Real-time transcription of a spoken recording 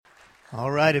All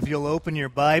right, if you'll open your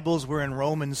Bibles, we're in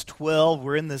Romans 12.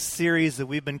 We're in this series that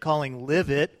we've been calling Live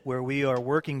It, where we are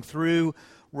working through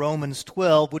Romans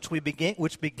 12, which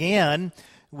began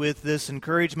with this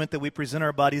encouragement that we present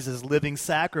our bodies as living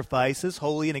sacrifices,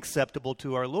 holy and acceptable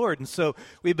to our Lord. And so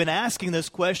we've been asking this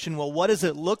question, well, what does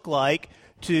it look like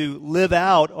to live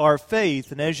out our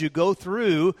faith? And as you go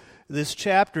through this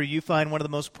chapter, you find one of the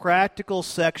most practical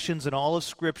sections in all of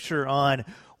Scripture on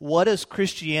what does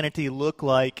Christianity look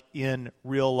like in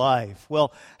real life?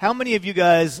 Well, how many of you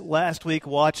guys last week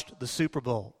watched the Super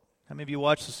Bowl? How many of you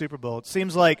watched the Super Bowl? It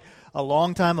seems like a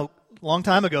long time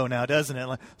ago now, doesn't it?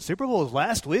 Like, Super Bowl was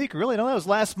last week? Really? No, that was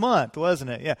last month,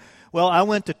 wasn't it? Yeah. Well, I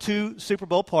went to 2 Super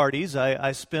Bowl parties.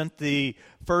 I spent the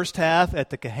first half at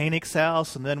the Kahanick's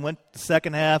house, and then went the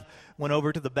second half, went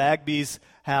over to the Bagby's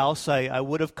house. I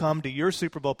would have come to your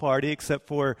Super Bowl party, except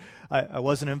for I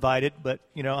wasn't invited. But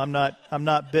you know, I'm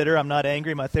not bitter. I'm not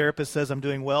angry. My therapist says I'm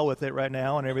doing well with it right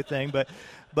now and everything.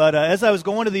 But as I was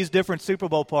going to these different Super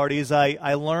Bowl parties,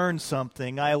 I learned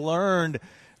something. I learned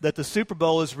that the Super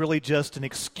Bowl is really just an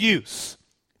excuse.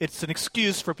 It's an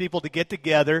excuse for people to get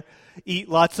together, eat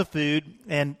lots of food,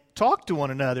 and talk to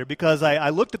one another. Because I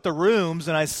looked at the rooms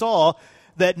and I saw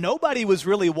that nobody was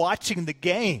really watching the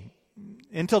game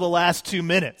until the last 2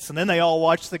 minutes. And then they all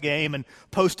watched the game and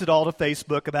posted all to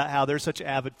Facebook about how they're such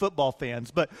avid football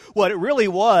fans. But what it really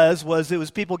was it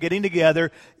was people getting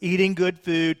together, eating good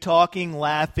food, talking,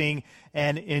 laughing,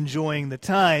 and enjoying the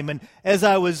time. And as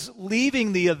I was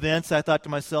leaving the events, I thought to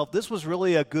myself, this was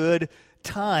really a good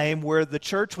time where the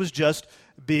church was just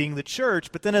being the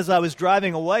church. But then as I was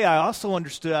driving away, I also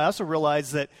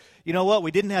realized that, you know what,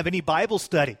 we didn't have any Bible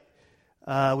study.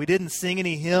 We didn't sing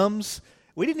any hymns.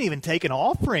 We didn't even take an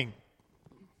offering.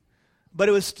 But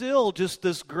it was still just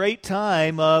this great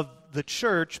time of the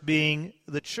church being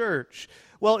the church.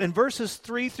 Well, in verses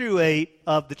 3 through 8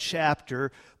 of the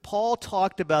chapter, Paul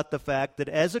talked about the fact that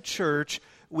as a church,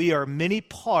 we are many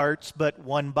parts but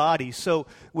one body. So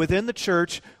within the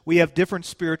church, we have different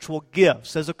spiritual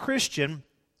gifts. As a Christian,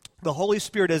 the Holy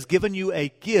Spirit has given you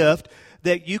a gift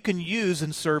that you can use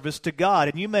in service to God.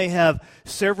 And you may have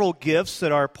several gifts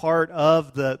that are part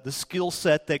of the skill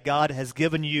set that God has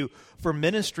given you for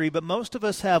ministry, but most of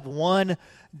us have one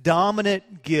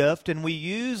dominant gift, and we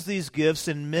use these gifts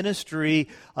in ministry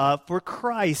for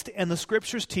Christ. And the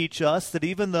Scriptures teach us that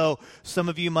even though some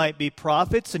of you might be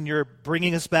prophets and you're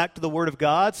bringing us back to the Word of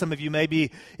God, some of you may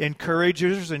be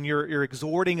encouragers and you're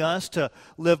exhorting us to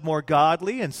live more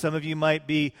godly, and some of you might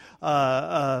be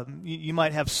you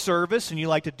might have service and you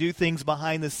like to do things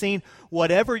behind the scene.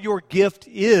 Whatever your gift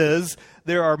is,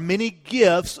 there are many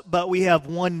gifts, but we have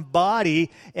one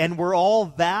body, and we're all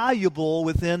valuable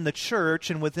within the church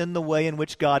and within the way in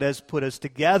which God has put us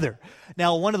together.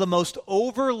 Now, one of the most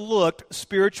overlooked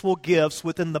spiritual gifts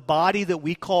within the body that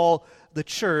we call the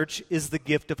church is the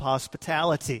gift of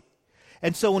hospitality.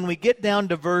 And so when we get down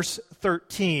to verse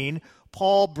 13,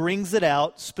 Paul brings it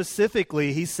out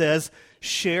specifically. He says,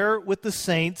 share with the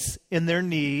saints in their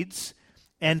needs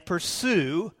and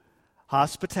pursue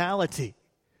hospitality.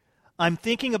 I'm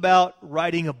thinking about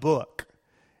writing a book,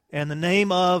 and the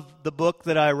name of the book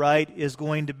that I write is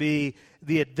going to be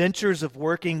The Adventures of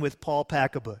Working with Paul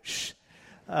Packabush.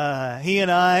 He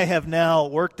and I have now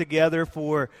worked together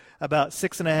for about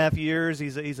 6.5 years.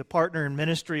 He's a partner in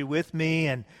ministry with me,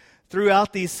 and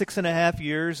throughout these 6.5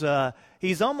 years,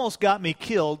 he's almost got me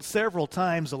killed several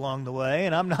times along the way,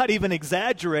 and I'm not even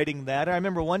exaggerating that. I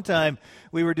remember one time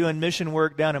we were doing mission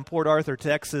work down in Port Arthur,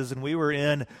 Texas, and we were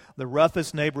in the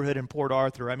roughest neighborhood in Port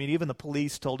Arthur. I mean, even the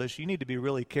police told us, you need to be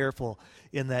really careful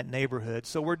in that neighborhood.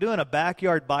 So we're doing a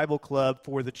backyard Bible club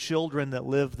for the children that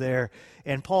live there,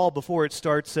 and Paul, before it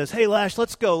starts, says, hey, Lash,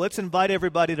 let's go. Let's invite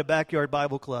everybody to Backyard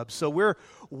Bible Club. So we're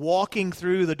walking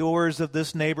through the doors of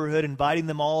this neighborhood, inviting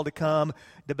them all to come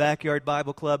to Backyard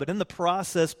Bible Club. And in the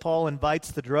process, Paul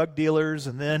invites the drug dealers,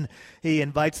 and then he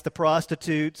invites the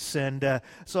prostitutes. And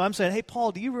so I'm saying, hey,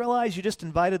 Paul, do you realize you just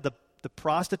invited the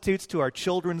prostitutes to our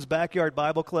children's Backyard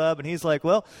Bible Club? And he's like,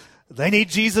 well, they need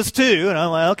Jesus too. And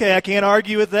I'm like, okay, I can't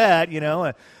argue with that, you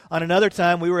know. On another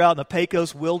time, we were out in the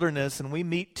Pecos wilderness, and we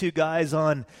meet 2 guys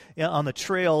on the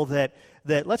trail that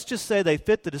let's just say they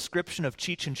fit the description of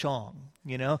Cheech and Chong.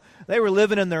 You know, they were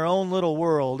living in their own little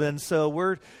world, and so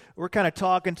we're we're kind of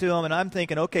talking to them, and I'm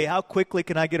thinking, okay, how quickly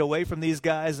can I get away from these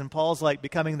guys? And Paul's like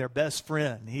becoming their best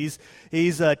friend. He's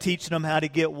teaching them how to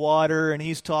get water, and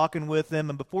he's talking with them.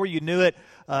 And before you knew it,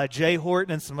 Jay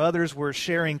Horton and some others were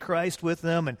sharing Christ with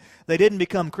them, and they didn't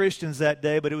become Christians that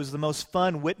day, but it was the most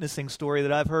fun witnessing story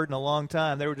that I've heard in a long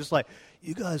time. They were just like,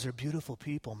 you guys are beautiful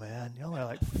people, man. Y'all are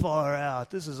like far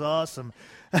out. This is awesome.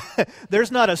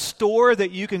 There's not a store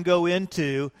that you can go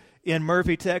into in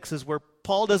Murphy, Texas, where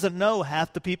Paul doesn't know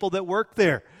half the people that work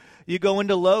there. You go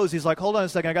into Lowe's, he's like, hold on a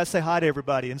second, I got to say hi to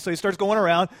everybody. And so he starts going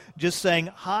around just saying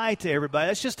hi to everybody.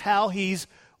 That's just how he's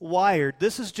wired.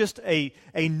 This is just a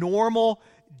normal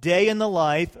day in the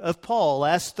life of Paul.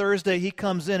 Last Thursday, he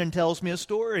comes in and tells me a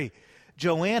story.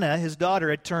 Joanna, his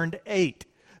daughter, had turned 8.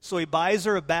 So he buys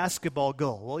her a basketball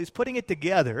goal. Well, he's putting it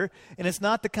together, and it's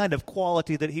not the kind of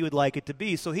quality that he would like it to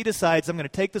be. So he decides, I'm going to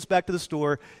take this back to the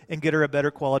store and get her a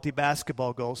better quality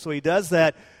basketball goal. So he does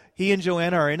that. He and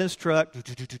Joanna are in his truck,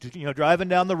 driving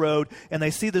down the road, and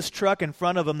they see this truck in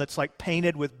front of them that's like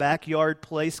painted with backyard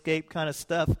playscape kind of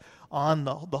stuff on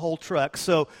the whole truck.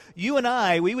 So you and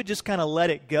I, we would just kind of let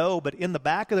it go, but in the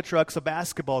back of the truck's a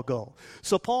basketball goal.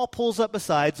 So Paul pulls up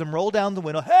beside them, roll down the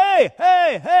window,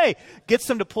 hey, gets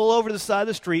them to pull over to the side of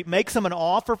the street, makes them an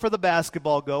offer for the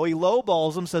basketball goal. He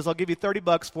lowballs them, says, I'll give you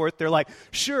 $30 for it. They're like,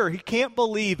 sure. He can't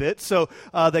believe it. So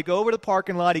they go over to the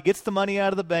parking lot. He gets the money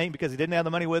out of the bank because he didn't have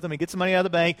the money with him. He gets the money out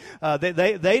of the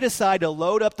bank. They decide to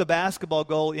load up the basketball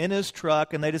goal in his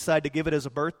truck, and they decide to give it as a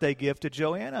birthday gift to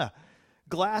Joanna.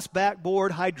 Glass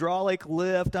backboard, hydraulic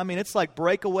lift. I mean, it's like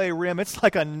breakaway rim. It's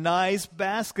like a nice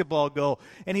basketball goal.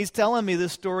 And he's telling me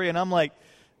this story, and I'm like,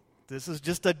 this is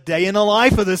just a day in the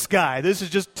life of this guy. This is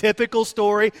just typical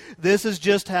story. This is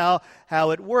just how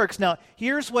it works. Now,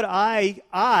 here's what I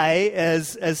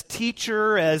as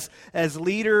teacher, as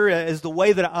leader, as the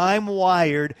way that I'm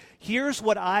wired, here's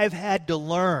what I've had to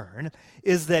learn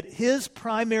is that his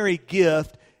primary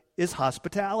gift is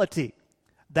hospitality.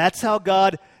 That's how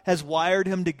God has wired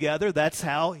him together. That's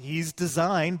how he's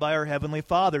designed by our Heavenly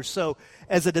Father. So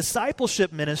as a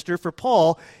discipleship minister for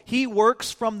Paul, he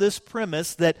works from this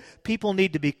premise that people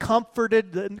need to be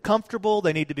comforted, comfortable,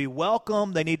 they need to be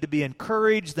welcomed, they need to be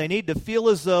encouraged, they need to feel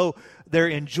as though they're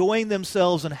enjoying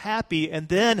themselves and happy, and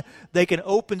then they can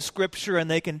open Scripture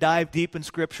and they can dive deep in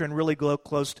Scripture and really go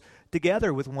close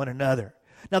together with one another.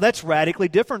 Now, that's radically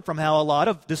different from how a lot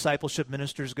of discipleship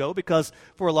ministers go, because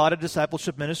for a lot of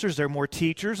discipleship ministers, they're more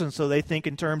teachers, and so they think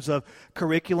in terms of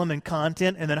curriculum and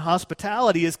content, and then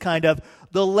hospitality is kind of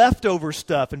the leftover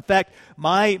stuff. In fact,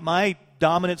 my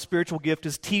dominant spiritual gift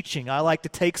is teaching. I like to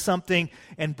take something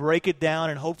and break it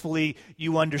down, and hopefully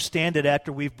you understand it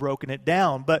after we've broken it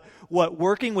down. But what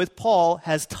working with Paul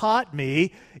has taught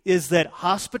me is that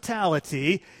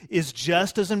hospitality is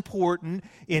just as important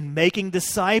in making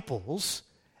disciples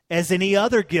as any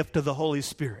other gift of the Holy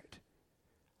Spirit.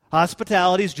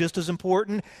 Hospitality is just as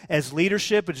important as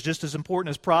leadership. It's just as important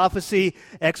as prophecy,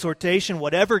 exhortation,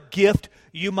 whatever gift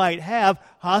you might have.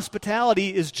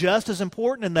 Hospitality is just as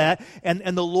important in that. And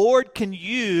the Lord can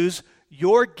use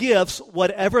your gifts,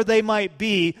 whatever they might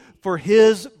be, for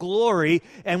His glory.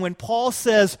 And when Paul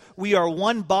says we are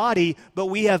one body, but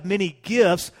we have many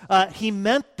gifts, he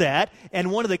meant that.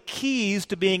 And one of the keys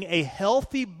to being a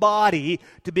healthy body,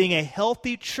 to being a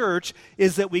healthy church,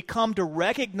 is that we come to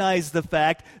recognize the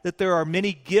fact that there are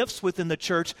many gifts within the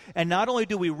church. And not only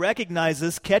do we recognize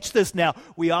this, catch this now,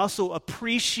 we also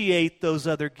appreciate those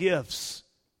other gifts.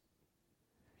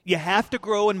 You have to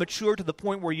grow and mature to the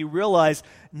point where you realize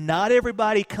not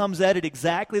everybody comes at it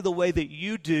exactly the way that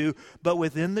you do, but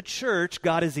within the church,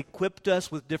 God has equipped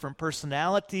us with different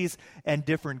personalities and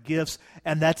different gifts,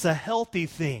 and that's a healthy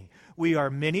thing. We are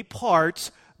many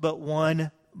parts, but one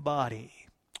body.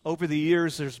 Over the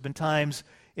years, there's been times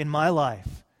in my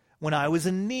life when I was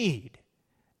in need,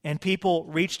 and people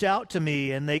reached out to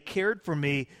me, and they cared for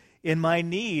me in my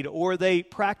need, or they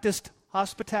practiced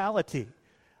hospitality.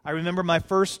 I remember my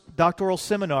first doctoral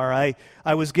seminar.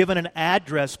 I was given an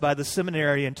address by the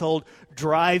seminary and told,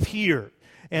 drive here.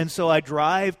 And so I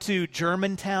drive to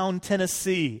Germantown,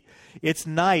 Tennessee. It's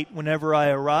night whenever I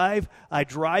arrive. I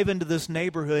drive into this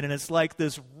neighborhood, and it's like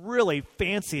this really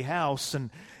fancy house.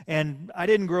 And I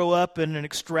didn't grow up in an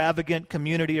extravagant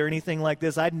community or anything like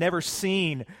this. I'd never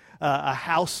seen a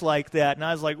house like that. And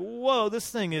I was like, whoa, this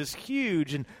thing is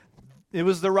huge. And It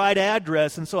was the right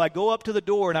address. And so I go up to the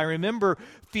door, and I remember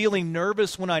feeling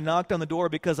nervous when I knocked on the door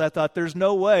because I thought, there's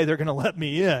no way they're going to let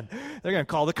me in. They're going to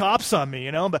call the cops on me,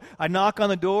 But I knock on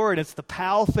the door, and it's the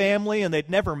Powell family, and they'd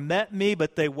never met me,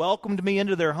 but they welcomed me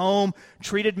into their home,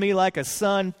 treated me like a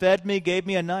son, fed me, gave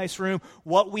me a nice room.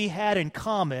 What we had in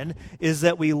common is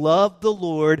that we loved the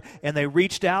Lord, and they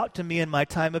reached out to me in my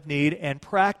time of need and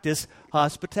practiced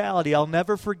hospitality. I'll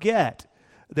never forget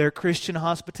their Christian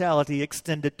hospitality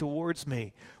extended towards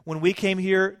me. When we came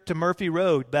here to Murphy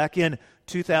Road back in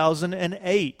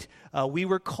 2008, we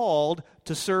were called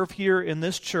to serve here in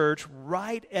this church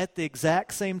right at the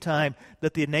exact same time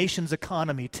that the nation's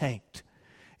economy tanked.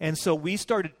 And so we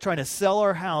started trying to sell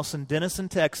our house in Denison,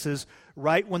 Texas,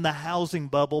 right when the housing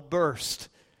bubble burst.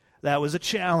 That was a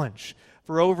challenge.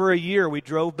 For over a year, we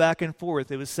drove back and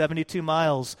forth. It was 72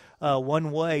 miles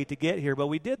one way to get here. But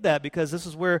we did that because this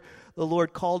is where the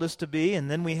Lord called us to be. And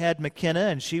then we had McKenna,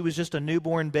 and she was just a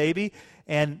newborn baby.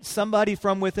 And somebody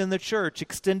from within the church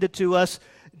extended to us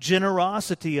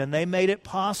generosity, and they made it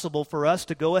possible for us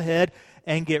to go ahead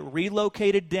and get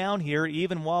relocated down here,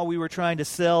 even while we were trying to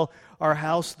sell our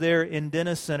house there in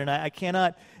Denison. And I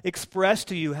cannot express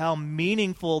to you how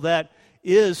meaningful that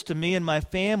is to me and my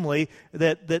family,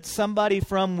 that somebody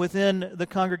from within the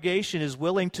congregation is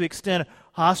willing to extend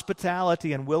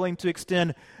hospitality and willing to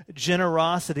extend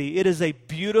generosity. It is a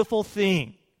beautiful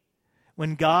thing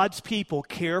when God's people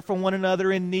care for one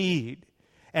another in need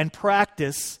and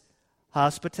practice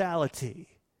hospitality.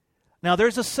 Now,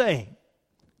 there's a saying,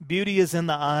 beauty is in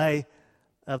the eye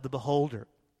of the beholder.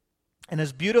 And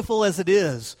as beautiful as it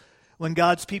is when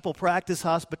God's people practice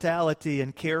hospitality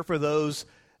and care for those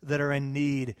that are in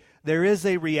need, there is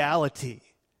a reality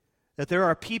that there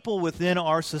are people within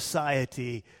our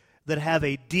society that have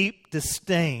a deep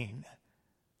disdain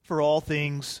for all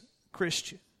things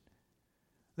Christian.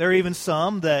 There are even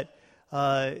some that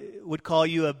would call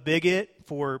you a bigot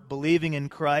for believing in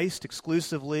Christ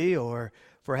exclusively, or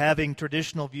for having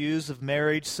traditional views of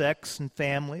marriage, sex, and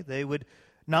family. They would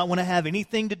not want to have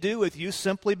anything to do with you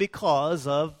simply because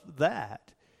of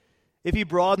that. If you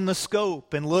broaden the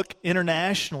scope and look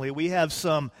internationally, we have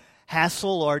some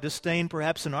hassle or disdain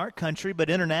perhaps in our country, but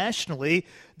internationally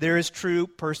there is true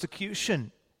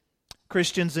persecution.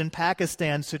 Christians in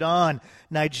Pakistan, Sudan,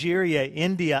 Nigeria,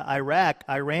 India, Iraq,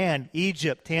 Iran,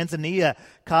 Egypt, Tanzania,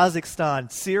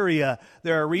 Kazakhstan, Syria.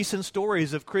 There are recent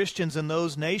stories of Christians in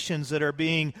those nations that are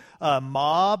being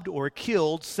mobbed or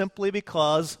killed simply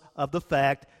because of the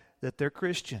fact that they're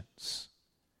Christians.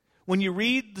 When you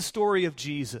read the story of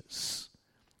Jesus,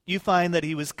 you find that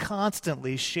he was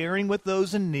constantly sharing with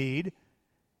those in need,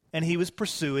 and he was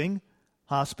pursuing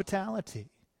hospitality.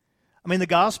 I mean, the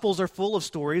Gospels are full of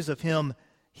stories of him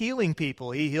healing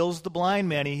people. He heals the blind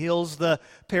man. He heals the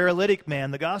paralytic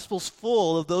man. The Gospel's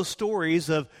full of those stories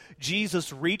of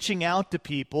Jesus reaching out to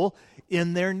people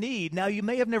in their need. Now, you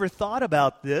may have never thought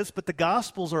about this, but the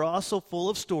Gospels are also full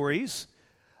of stories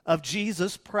of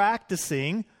Jesus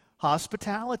practicing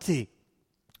hospitality.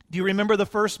 Do you remember the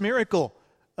first miracle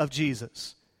of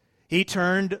Jesus? He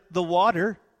turned the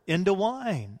water into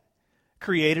wine,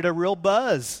 created a real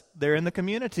buzz there in the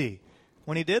community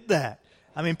when he did that.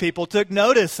 I mean, people took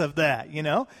notice of that,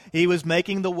 He was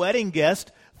making the wedding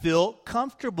guest feel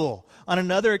comfortable. On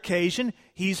another occasion,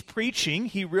 he's preaching.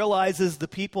 He realizes the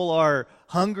people are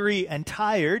hungry and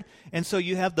tired, and so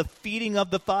you have the feeding of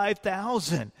the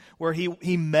 5,000, where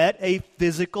he met a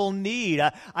physical need.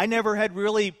 I never had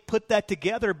really put that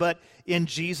together, but in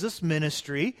Jesus'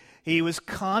 ministry, he was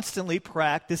constantly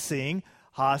practicing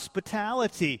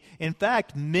hospitality. In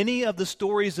fact, many of the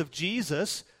stories of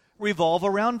Jesus revolve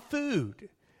around food.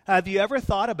 Have you ever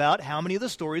thought about how many of the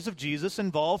stories of Jesus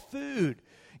involve food?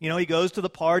 He goes to the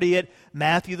party at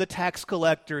Matthew the tax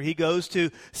collector. He goes to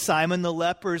Simon the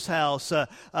leper's house,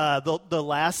 the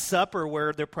Last Supper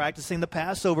where they're practicing the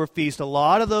Passover feast. A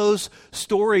lot of those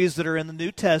stories that are in the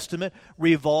New Testament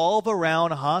revolve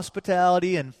around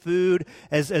hospitality and food.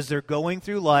 As they're going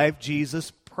through life,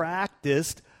 Jesus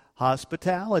practiced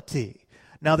hospitality.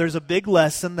 Now, there's a big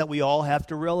lesson that we all have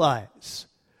to realize.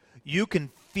 You can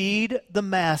feed the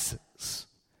masses,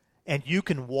 and you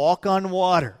can walk on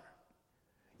water.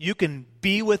 You can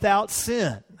be without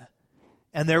sin,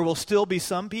 and there will still be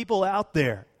some people out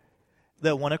there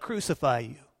that want to crucify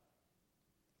you.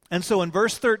 And so in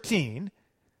verse 13,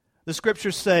 the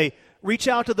scriptures say, reach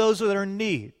out to those that are in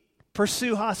need.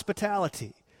 Pursue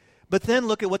hospitality. But then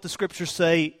look at what the scriptures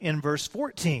say in verse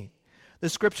 14. The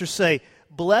scriptures say,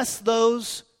 bless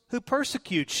those who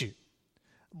persecute you.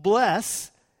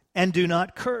 Bless and do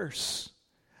not curse.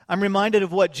 I'm reminded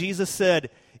of what Jesus said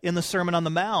in the Sermon on the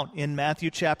Mount in Matthew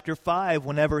chapter 5,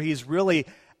 whenever he's really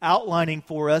outlining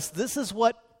for us, this is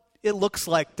what it looks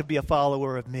like to be a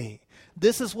follower of me.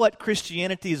 This is what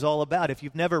Christianity is all about. If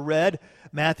you've never read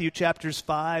Matthew chapters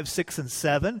 5, 6, and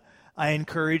 7, I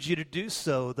encourage you to do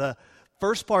so. The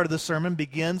first part of the sermon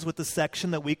begins with the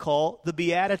section that we call the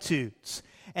Beatitudes.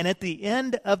 And at the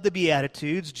end of the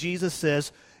Beatitudes, Jesus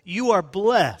says, "You are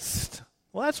blessed."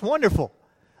 Well, that's wonderful.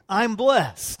 I'm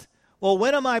blessed. Well,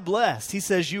 when am I blessed? He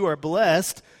says, "You are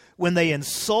blessed when they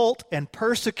insult and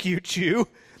persecute you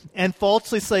and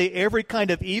falsely say every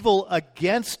kind of evil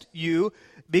against you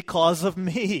because of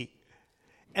me."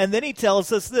 And then he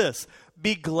tells us this,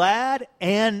 "Be glad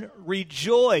and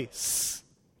rejoice."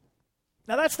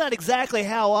 Now, that's not exactly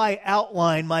how I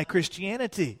outline my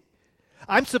Christianity.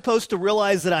 I'm supposed to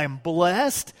realize that I'm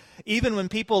blessed even when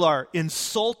people are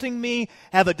insulting me,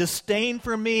 have a disdain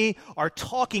for me, are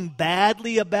talking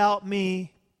badly about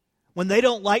me. When they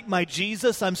don't like my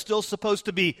Jesus, I'm still supposed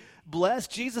to be blessed.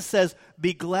 Jesus says,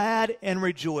 "Be glad and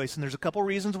rejoice." And there's a couple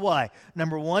reasons why.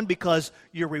 Number one, because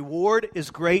your reward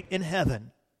is great in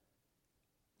heaven.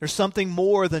 There's something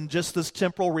more than just this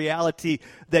temporal reality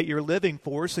that you're living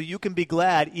for, so you can be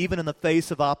glad even in the face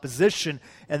of opposition.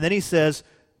 And then he says,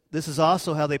 this is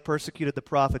also how they persecuted the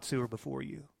prophets who were before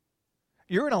you.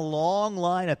 You're in a long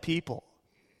line of people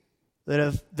that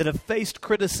have faced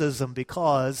criticism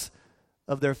because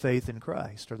of their faith in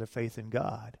Christ or their faith in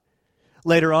God.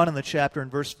 Later on in the chapter, in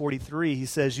verse 43, he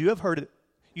says, you have heard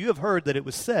that it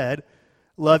was said,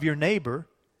 love your neighbor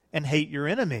and hate your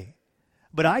enemy.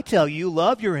 But I tell you,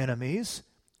 love your enemies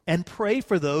and pray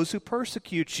for those who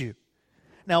persecute you.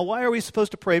 Now, why are we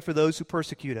supposed to pray for those who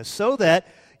persecute us? So that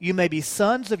you may be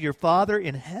sons of your Father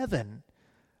in heaven.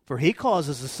 For he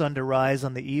causes the sun to rise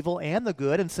on the evil and the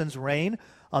good and sends rain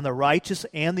on the righteous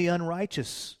and the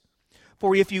unrighteous.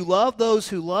 For if you love those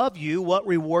who love you, what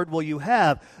reward will you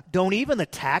have? Don't even the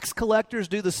tax collectors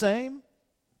do the same?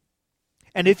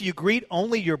 And if you greet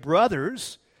only your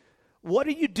brothers, what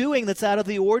are you doing that's out of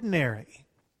the ordinary?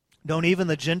 Don't even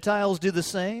the Gentiles do the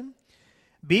same?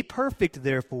 Be perfect,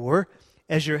 therefore,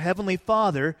 as your heavenly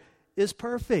Father is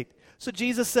perfect. So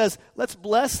Jesus says, let's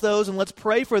bless those and let's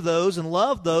pray for those and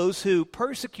love those who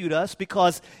persecute us,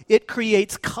 because it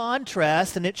creates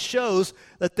contrast and it shows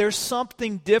that there's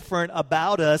something different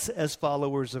about us as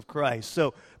followers of Christ.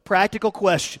 So, practical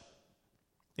question.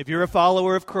 If you're a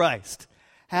follower of Christ,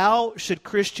 how should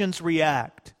Christians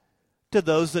react to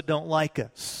those that don't like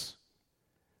us?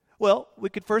 Well, we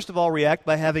could first of all react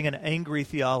by having an angry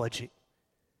theology.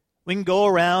 We can go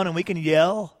around and we can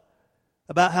yell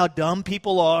about how dumb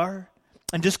people are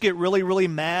and just get really, really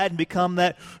mad and become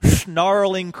that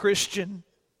snarling Christian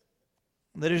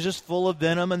that is just full of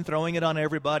venom and throwing it on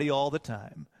everybody all the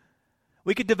time.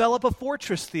 We could develop a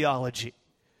fortress theology.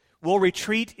 We'll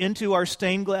retreat into our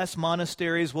stained glass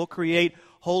monasteries. We'll create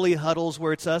holy huddles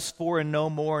where it's us four and no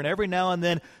more. And every now and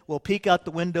then we'll peek out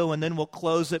the window and then we'll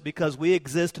close it because we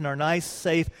exist in our nice,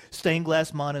 safe stained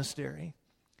glass monastery.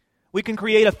 We can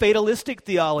create a fatalistic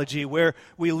theology where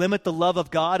we limit the love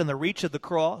of God and the reach of the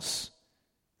cross.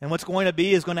 And what's going to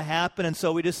be is going to happen. And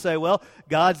so we just say, well,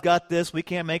 God's got this. We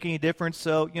can't make any difference.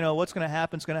 So, what's going to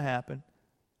happen is going to happen.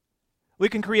 We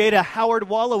can create a Howard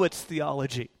Wolowitz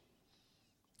theology.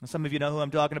 And some of you know who I'm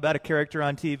talking about, a character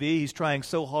on TV. He's trying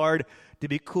so hard to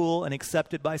be cool and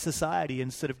accepted by society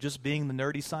instead of just being the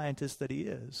nerdy scientist that he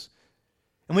is.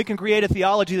 And we can create a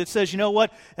theology that says, you know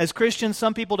what, as Christians,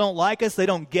 some people don't like us, they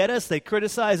don't get us, they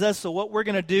criticize us, so what we're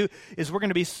going to do is we're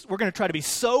going to try to be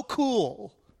so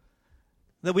cool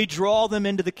that we draw them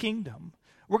into the kingdom.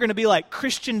 We're going to be like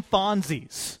Christian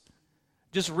Fonzies,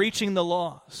 just reaching the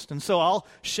lost. And so I'll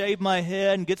shave my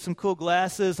head and get some cool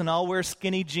glasses, and I'll wear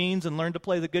skinny jeans and learn to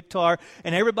play the guitar.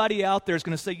 And everybody out there is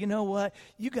going to say, you know what?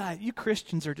 You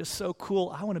Christians are just so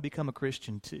cool. I want to become a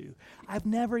Christian too. I've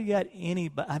never yet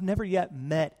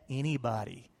met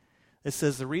anybody that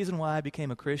says the reason why I became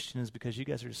a Christian is because you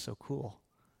guys are just so cool.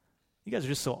 You guys are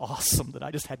just so awesome that I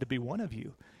just had to be one of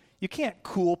you. You can't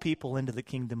cool people into the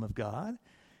kingdom of God.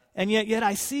 And yet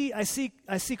I see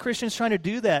Christians trying to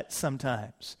do that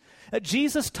sometimes.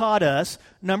 Jesus taught us,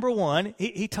 number one,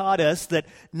 he taught us that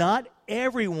not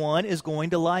everyone is going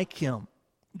to like him.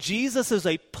 Jesus is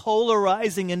a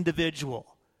polarizing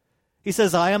individual. He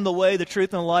says, I am the way, the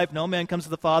truth, and the life. No man comes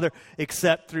to the Father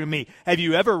except through me. Have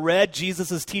you ever read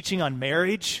Jesus' teaching on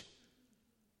marriage?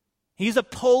 He's a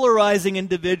polarizing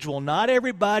individual. Not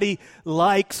everybody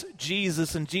likes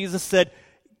Jesus. And Jesus said,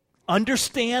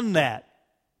 understand that.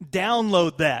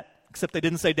 Download that. Except they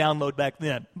didn't say download back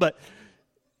then. But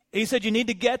he said, you need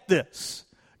to get this.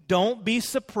 Don't be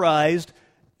surprised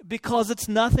because it's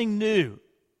nothing new.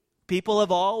 People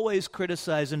have always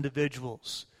criticized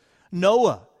individuals.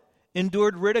 Noah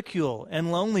endured ridicule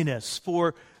and loneliness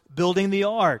for building the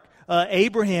ark.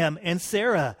 Abraham and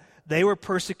Sarah, they were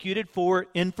persecuted for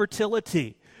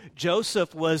infertility.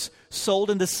 Joseph was sold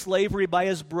into slavery by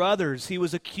his brothers. He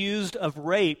was accused of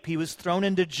rape. He was thrown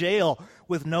into jail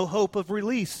with no hope of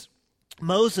release.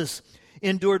 Moses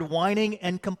endured whining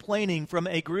and complaining from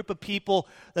a group of people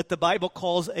that the Bible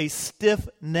calls a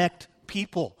stiff-necked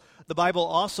people. The Bible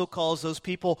also calls those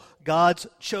people God's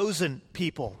chosen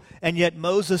people. And yet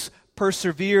Moses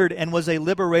persevered and was a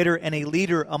liberator and a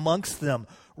leader amongst them.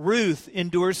 Ruth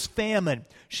endures famine.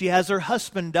 She has her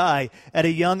husband die at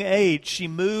a young age. She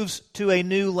moves to a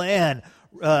new land.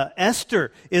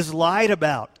 Esther is lied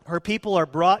about. Her people are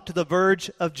brought to the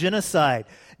verge of genocide.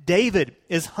 David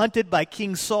is hunted by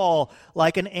King Saul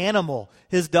like an animal.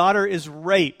 His daughter is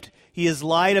raped. He is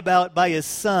lied about by his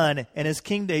son, and his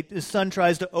son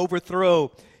tries to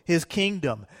overthrow his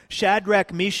kingdom.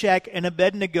 Shadrach, Meshach, and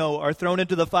Abednego are thrown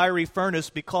into the fiery furnace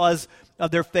because of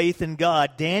their faith in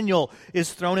God. Daniel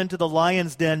is thrown into the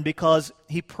lion's den because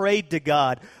he prayed to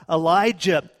God.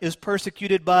 Elijah is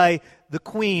persecuted by the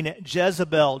queen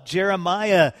Jezebel.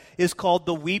 Jeremiah is called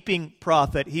the weeping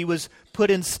prophet. He was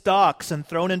put in stocks and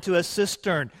thrown into a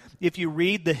cistern. If you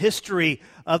read the history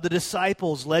of the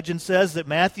disciples, legend says that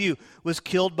Matthew was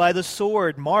killed by the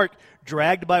sword, Mark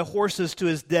dragged by horses to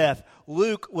his death,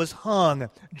 Luke was hung,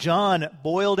 John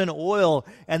boiled in oil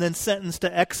and then sentenced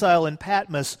to exile in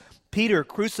Patmos, Peter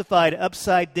crucified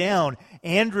upside down,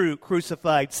 Andrew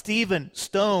crucified, Stephen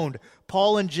stoned,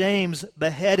 Paul and James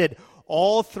beheaded.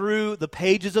 All through the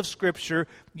pages of Scripture,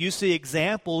 you see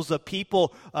examples of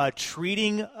people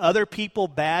treating other people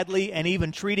badly and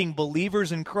even treating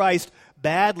believers in Christ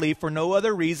badly for no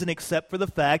other reason except for the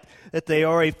fact that they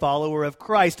are a follower of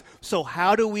Christ. So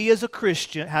how do we as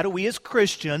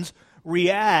Christians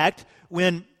react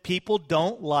when people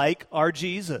don't like our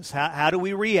Jesus? How do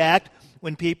we react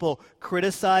when people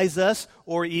criticize us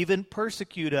or even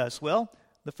persecute us? Well,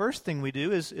 the first thing we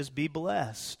do is be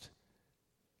blessed.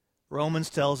 Romans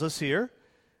tells us here,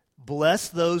 bless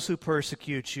those who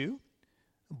persecute you,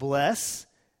 bless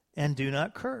and do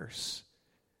not curse.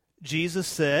 Jesus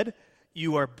said,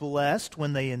 you are blessed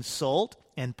when they insult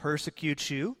and persecute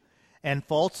you and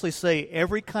falsely say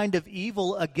every kind of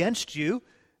evil against you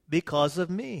because of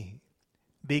me.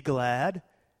 Be glad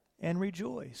and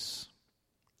rejoice.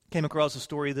 Came across a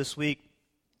story this week,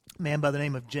 a man by the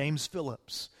name of James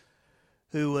Phillips,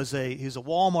 who was he's a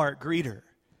Walmart greeter.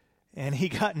 And he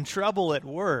got in trouble at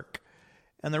work.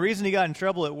 And the reason he got in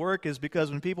trouble at work is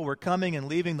because when people were coming and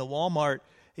leaving the Walmart,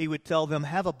 he would tell them,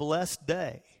 have a blessed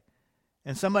day.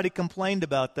 And somebody complained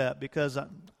about that because, I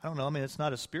don't know, it's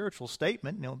not a spiritual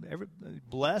statement.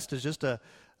 Blessed is just a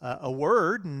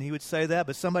word, and he would say that.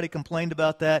 But somebody complained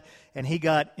about that, and he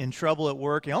got in trouble at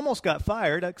work. He almost got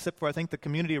fired, except for I think the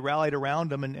community rallied around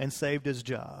him and saved his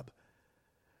job.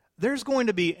 There's going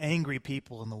to be angry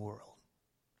people in the world.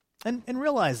 And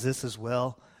realize this as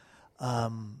well.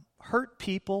 Hurt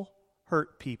people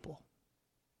hurt people.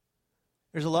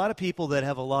 There's a lot of people that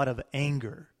have a lot of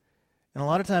anger. And a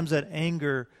lot of times that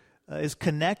anger is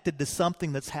connected to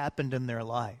something that's happened in their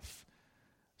life.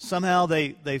 Somehow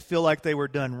they feel like they were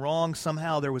done wrong.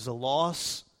 Somehow there was a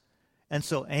loss. And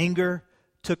so anger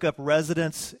took up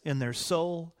residence in their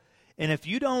soul. And if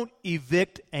you don't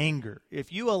evict anger,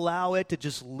 if you allow it to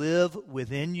just live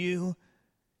within you,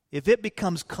 if it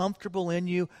becomes comfortable in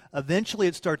you, eventually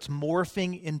it starts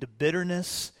morphing into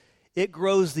bitterness. It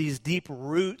grows these deep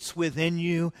roots within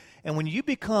you. And when you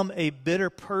become a bitter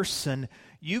person,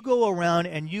 you go around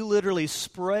and you literally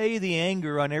spray the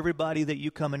anger on everybody that you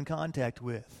come in contact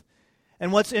with.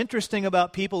 And what's interesting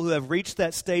about people who have reached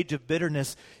that stage of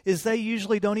bitterness is they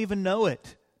usually don't even know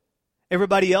it.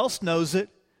 Everybody else knows it,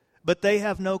 but they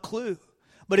have no clue.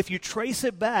 But if you trace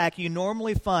it back, you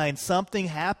normally find something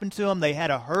happened to them, they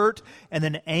had a hurt, and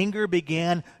then anger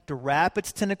began to wrap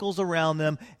its tentacles around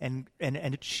them and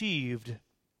achieved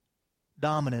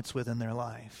dominance within their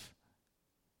life.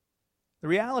 The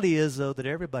reality is, though, that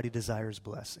everybody desires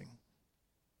blessing.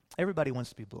 Everybody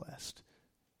wants to be blessed.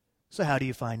 So how do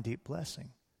you find deep blessing?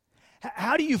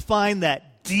 How do you find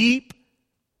that deep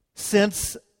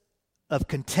sense of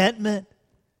contentment,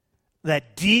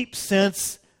 that deep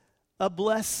sense a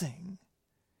blessing?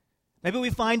 Maybe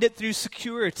we find it through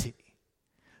security.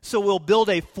 So we'll build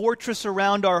a fortress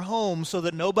around our home so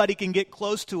that nobody can get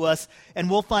close to us, and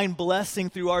we'll find blessing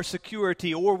through our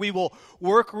security. Or we will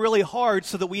work really hard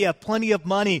so that we have plenty of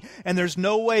money and there's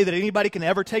no way that anybody can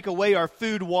ever take away our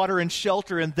food, water, and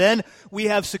shelter. And then we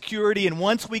have security, and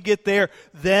once we get there,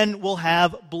 then we'll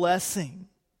have blessing.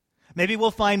 Maybe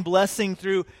we'll find blessing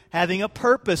through having a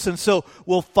purpose. And so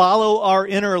we'll follow our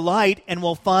inner light and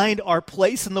we'll find our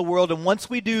place in the world. And once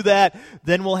we do that,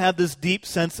 then we'll have this deep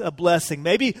sense of blessing.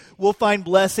 Maybe we'll find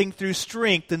blessing through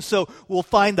strength. And so we'll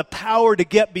find the power to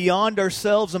get beyond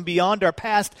ourselves and beyond our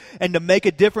past and to make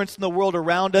a difference in the world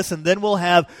around us. And then we'll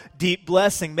have deep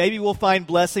blessing. Maybe we'll find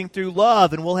blessing through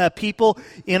love, and we'll have people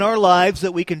in our lives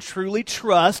that we can truly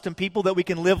trust and people that we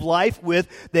can live life with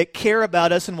that care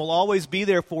about us and will always be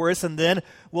there for us. And then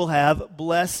we'll have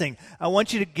blessing. I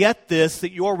want you to get this,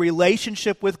 that your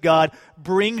relationship with God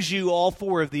brings you all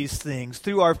four of these things.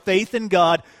 Through our faith in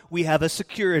God, we have a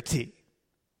security.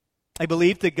 I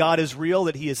believe that God is real,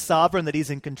 that He is sovereign, that He's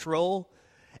in control.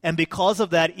 And because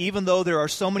of that, even though there are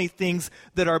so many things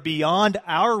that are beyond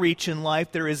our reach in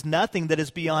life, there is nothing that is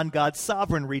beyond God's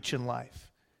sovereign reach in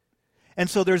life. And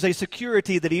so there's a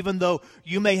security that even though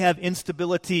you may have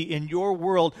instability in your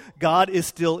world, God is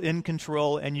still in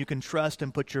control and you can trust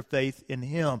and put your faith in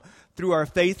Him. Through our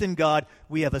faith in God,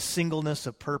 we have a singleness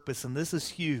of purpose, and this is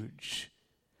huge.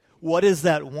 What is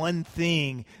that one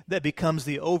thing that becomes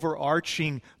the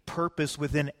overarching purpose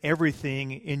within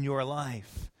everything in your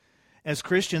life? As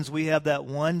Christians, we have that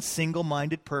one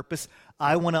single-minded purpose.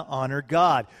 I want to honor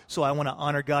God. So I want to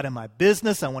honor God in my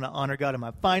business. I want to honor God in my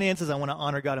finances. I want to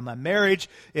honor God in my marriage.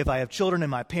 If I have children,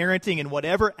 in my parenting, in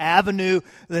whatever avenue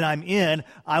that I'm in,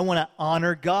 I want to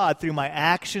honor God through my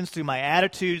actions, through my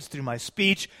attitudes, through my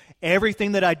speech.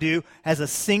 Everything that I do has a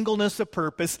singleness of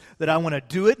purpose, that I want to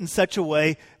do it in such a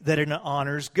way that it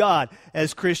honors God.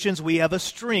 As Christians, we have a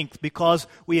strength because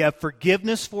we have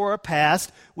forgiveness for our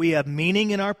past, we have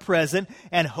meaning in our present,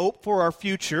 and hope for our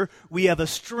future. We have a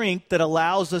strength that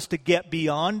allows us to get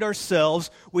beyond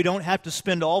ourselves. We don't have to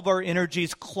spend all of our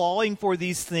energies clawing for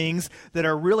these things that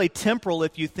are really temporal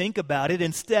if you think about it.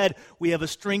 Instead, we have a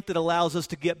strength that allows us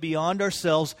to get beyond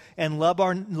ourselves and love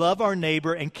our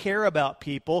neighbor and care about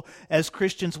people. As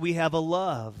Christians, we have a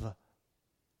love.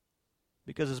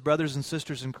 Because as brothers and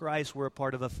sisters in Christ, we're a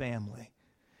part of a family.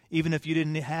 Even if you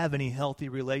didn't have any healthy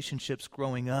relationships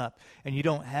growing up, and you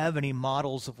don't have any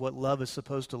models of what love is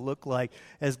supposed to look like,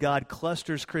 as God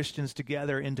clusters Christians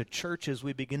together into churches,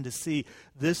 we begin to see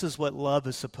this is what love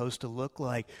is supposed to look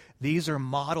like. These are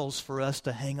models for us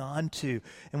to hang on to.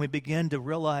 And we begin to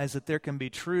realize that there can be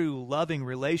true, loving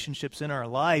relationships in our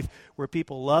life where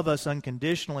people love us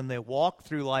unconditionally and they walk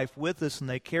through life with us and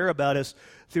they care about us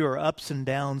through our ups and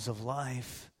downs of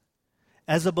life.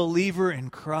 As a believer in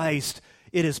Christ,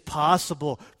 it is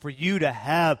possible for you to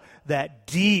have that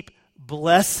deep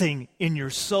blessing in your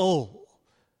soul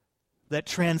that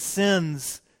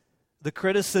transcends the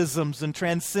criticisms and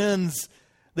transcends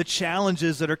the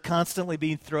challenges that are constantly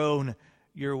being thrown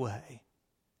your way.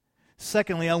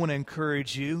 Secondly, I want to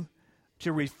encourage you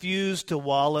to refuse to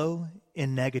wallow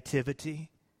in negativity.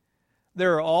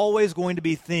 There are always going to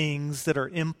be things that are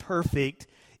imperfect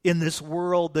in this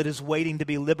world that is waiting to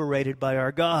be liberated by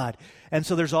our God. And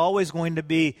so there's always going to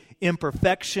be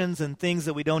imperfections and things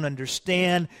that we don't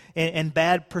understand and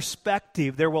bad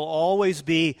perspective. There will always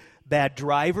be bad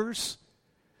drivers.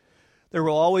 There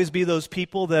will always be those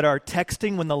people that are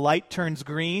texting when the light turns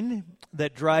green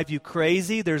that drive you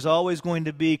crazy. There's always going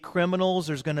to be criminals.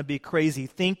 There's going to be crazy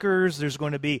thinkers. There's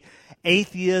going to be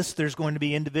atheists. There's going to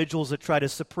be individuals that try to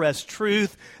suppress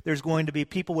truth. There's going to be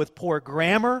people with poor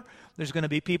grammar. There's going to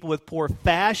be people with poor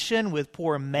fashion, with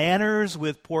poor manners,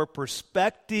 with poor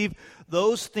perspective.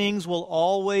 Those things will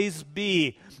always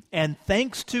be. And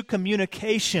thanks to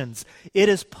communications, it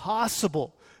is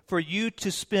possible for you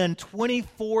to spend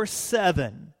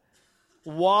 24/7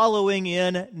 wallowing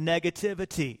in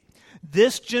negativity.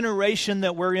 This generation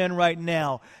that we're in right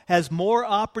now has more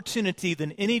opportunity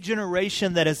than any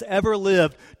generation that has ever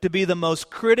lived to be the most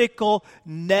critical,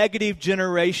 negative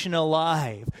generation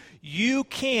alive. You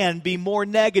can be more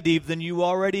negative than you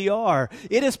already are.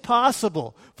 It is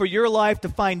possible for your life to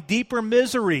find deeper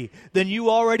misery than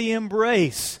you already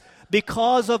embrace.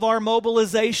 Because of our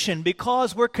mobilization,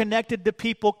 because we're connected to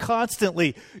people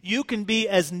constantly, you can be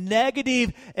as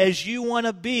negative as you want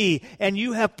to be, and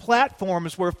you have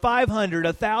platforms where 500,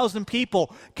 1,000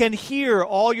 people can hear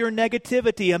all your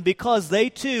negativity, and because they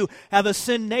too have a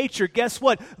sin nature, guess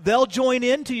what? They'll join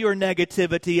into your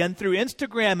negativity, and through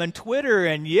Instagram and Twitter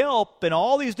and Yelp and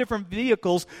all these different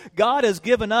vehicles, God has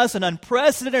given us an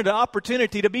unprecedented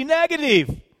opportunity to be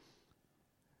negative.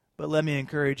 But let me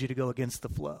encourage you to go against the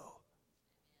flow.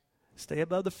 Stay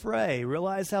above the fray.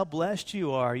 Realize how blessed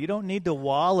you are. You don't need to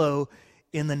wallow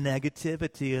in the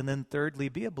negativity. And then thirdly,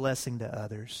 be a blessing to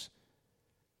others.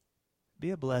 Be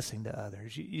a blessing to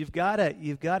others. You've got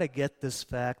to get this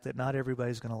fact that not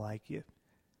everybody's going to like you.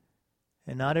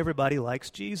 And not everybody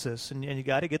likes Jesus. And you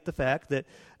got to get the fact that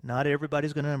not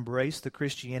everybody's going to embrace the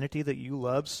Christianity that you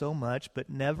love so much, but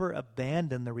never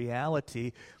abandon the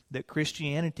reality that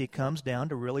Christianity comes down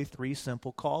to really three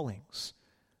simple callings.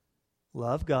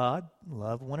 Love God,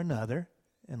 love one another,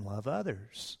 and love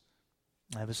others.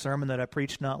 I have a sermon that I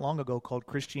preached not long ago called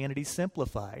Christianity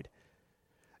Simplified.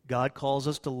 God calls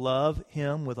us to love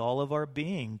Him with all of our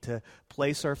being, to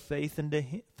place our faith in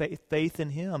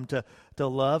Him, to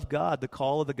love God. The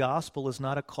call of the gospel is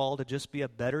not a call to just be a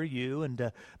better you and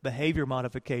to behavior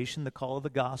modification. The call of the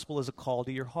gospel is a call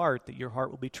to your heart, that your heart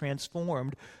will be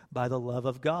transformed by the love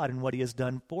of God and what He has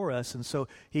done for us. And so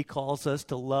He calls us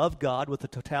to love God with the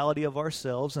totality of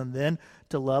ourselves and then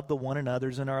to love the one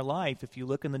another's in our life. If you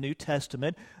look in the New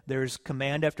Testament, there's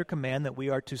command after command that we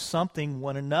are to something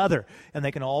one another, and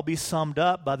they can all be summed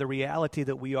up by the reality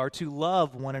that we are to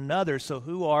love one another. So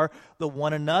who are the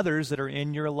one another's that are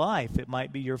in your life? It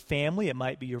might be your family, it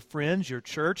might be your friends, your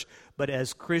church, but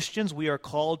as Christians, we are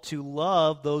called to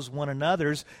love those one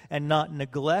another's and not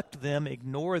neglect them,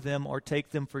 ignore them, or take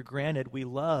them for granted. We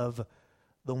love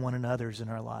the one another's in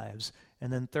our lives.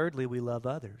 And then thirdly, we love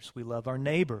others. We love our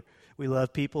neighbor. We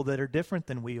love people that are different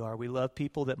than we are. We love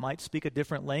people that might speak a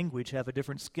different language, have a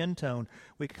different skin tone.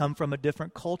 We come from a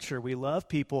different culture. We love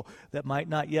people that might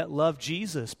not yet love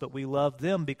Jesus, but we love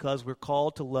them because we're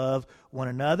called to love one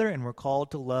another and we're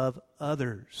called to love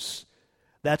others.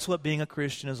 That's what being a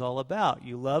Christian is all about.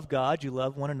 You love God, you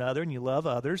love one another, and you love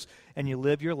others, and you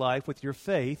live your life with your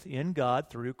faith in God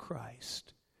through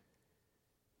Christ.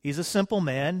 He's a simple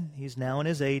man. He's now in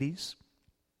his 80s.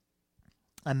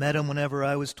 I met him whenever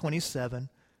I was 27.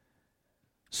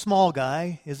 Small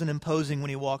guy, isn't imposing when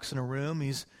he walks in a room.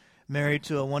 He's married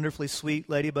to a wonderfully sweet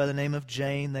lady by the name of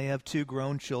Jane. They have 2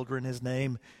 grown children. His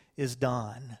name is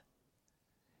Don.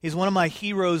 He's one of my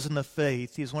heroes in the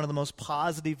faith. He's one of the most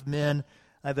positive men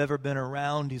I've ever been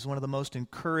around. He's one of the most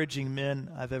encouraging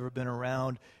men I've ever been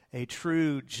around. A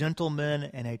true gentleman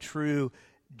and a true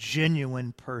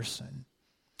genuine person.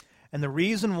 And the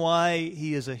reason why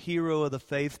he is a hero of the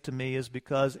faith to me is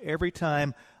because every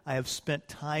time I have spent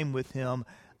time with him,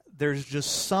 there's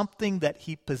just something that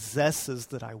he possesses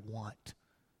that I want.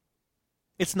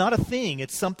 It's not a thing,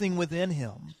 it's something within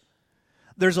him.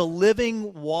 There's a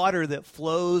living water that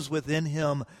flows within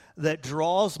him that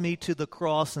draws me to the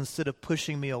cross instead of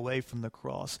pushing me away from the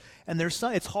cross. And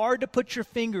it's hard to put your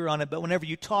finger on it, but whenever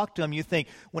you talk to him, you think,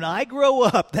 when I grow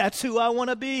up, that's who I want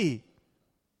to be.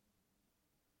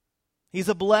 He's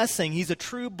a blessing. He's a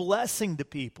true blessing to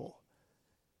people.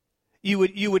 You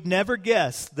would never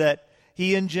guess that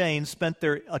he and Jane spent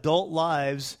their adult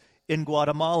lives in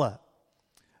Guatemala.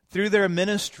 Through their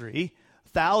ministry,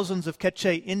 thousands of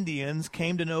Quechua Indians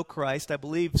came to know Christ. I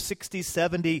believe 60,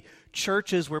 70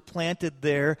 churches were planted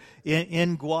there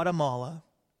in Guatemala.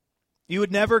 You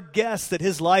would never guess that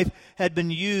his life had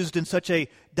been used in such a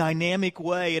dynamic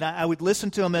way. And I would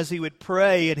listen to him as he would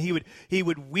pray, and he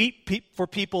would weep for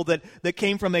people that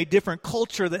came from a different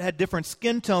culture, that had different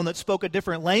skin tone, that spoke a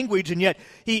different language, and yet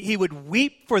he would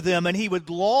weep for them, and he would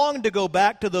long to go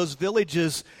back to those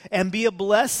villages and be a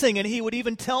blessing. And he would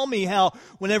even tell me how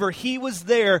whenever he was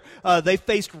there, they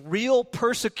faced real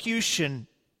persecution.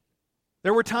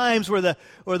 There were times where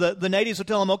the natives would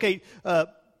tell him, okay,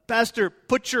 Pastor,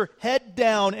 put your head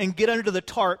down and get under the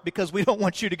tarp because we don't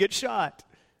want you to get shot.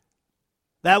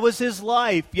 That was his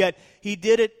life, yet he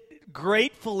did it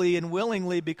gratefully and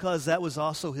willingly because that was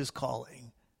also his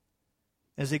calling.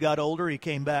 As he got older, he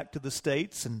came back to the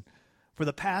States, and for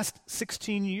the past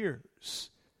 16 years,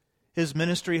 his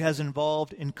ministry has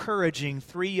involved encouraging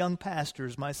 3 young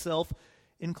pastors, myself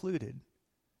included,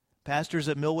 pastors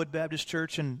at Millwood Baptist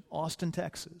Church in Austin,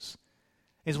 Texas.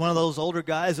 He's one of those older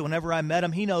guys that whenever I met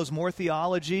him, he knows more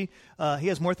theology. He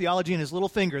has more theology in his little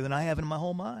finger than I have in my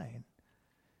whole mind.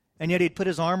 And yet he'd put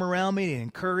his arm around me, he'd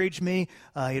encourage me.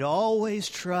 He'd always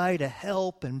try to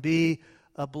help and be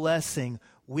a blessing.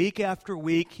 Week after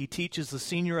week, he teaches the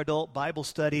senior adult Bible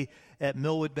study at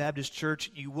Millwood Baptist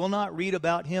Church. You will not read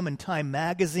about him in Time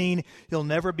magazine. He'll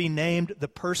never be named the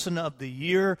person of the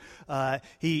year.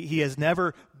 He has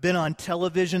never been on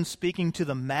television speaking to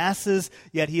the masses,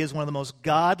 yet he is one of the most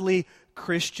godly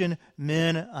Christian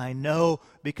men I know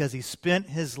because he spent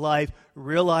his life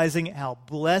realizing how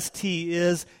blessed he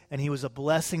is, and he was a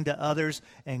blessing to others,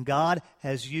 and God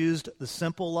has used the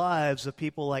simple lives of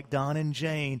people like Don and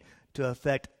Jane to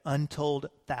affect untold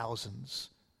thousands.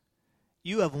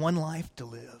 You have one life to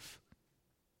live.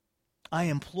 I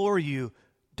implore you,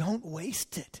 don't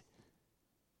waste it.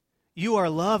 You are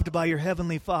loved by your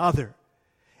Heavenly Father,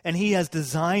 and He has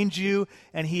designed you,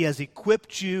 and He has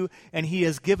equipped you, and He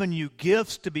has given you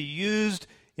gifts to be used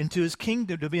into His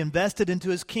kingdom, to be invested into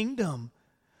His kingdom.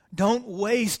 Don't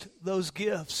waste those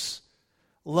gifts.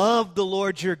 Love the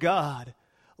Lord your God.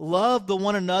 Love the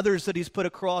one another's that He's put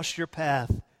across your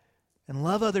path. And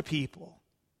love other people.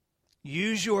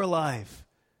 Use your life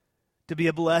to be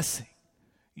a blessing.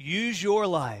 Use your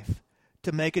life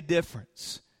to make a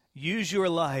difference. Use your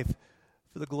life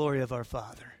for the glory of our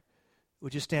Father.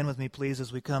 Would you stand with me, please,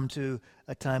 as we come to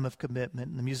a time of commitment?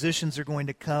 And the musicians are going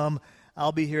to come.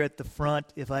 I'll be here at the front.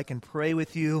 If I can pray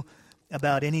with you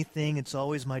about anything, it's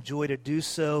always my joy to do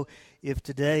so. If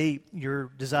today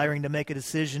you're desiring to make a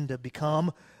decision to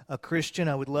become a Christian,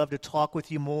 I would love to talk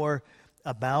with you more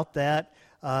about that.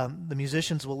 The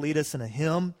musicians will lead us in a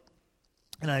hymn,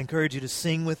 and I encourage you to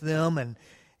sing with them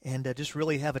and just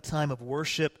really have a time of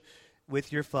worship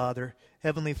with your Father.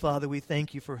 Heavenly Father, we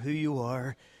thank you for who you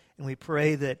are, and we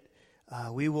pray that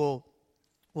we'll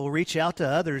reach out to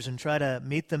others and try to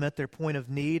meet them at their point of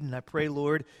need. And I pray,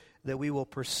 Lord, that we will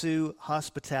pursue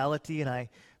hospitality. And I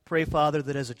pray, Father,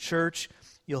 that as a church,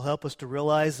 you'll help us to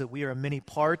realize that we are many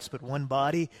parts but one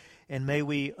body. And may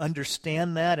we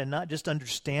understand that, and not just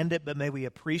understand it, but may we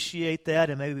appreciate that,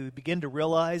 and may we begin to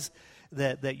realize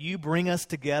that you bring us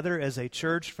together as a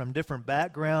church from different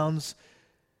backgrounds,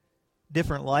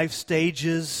 different life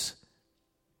stages,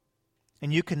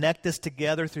 and you connect us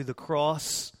together through the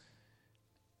cross,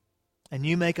 and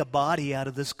you make a body out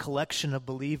of this collection of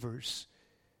believers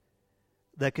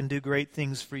that can do great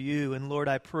things for you. And Lord,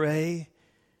 I pray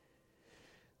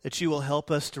that you will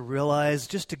help us to realize,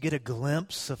 just to get a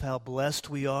glimpse of how blessed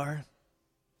we are.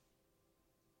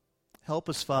 Help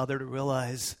us, Father, to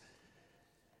realize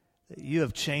that you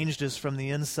have changed us from the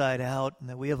inside out, and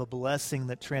that we have a blessing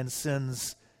that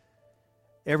transcends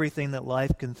everything that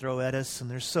life can throw at us.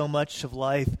 And there's so much of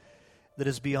life that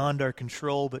is beyond our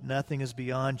control, but nothing is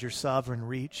beyond your sovereign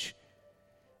reach.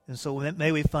 And so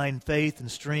may we find faith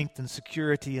and strength and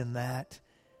security in that.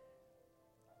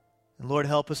 And Lord,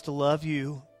 help us to love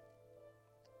you.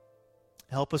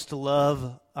 Help us to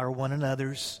love our one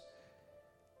another's,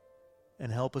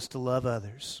 and help us to love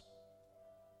others.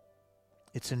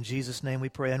 It's in Jesus' name we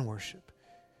pray and worship.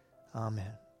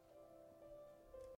 Amen.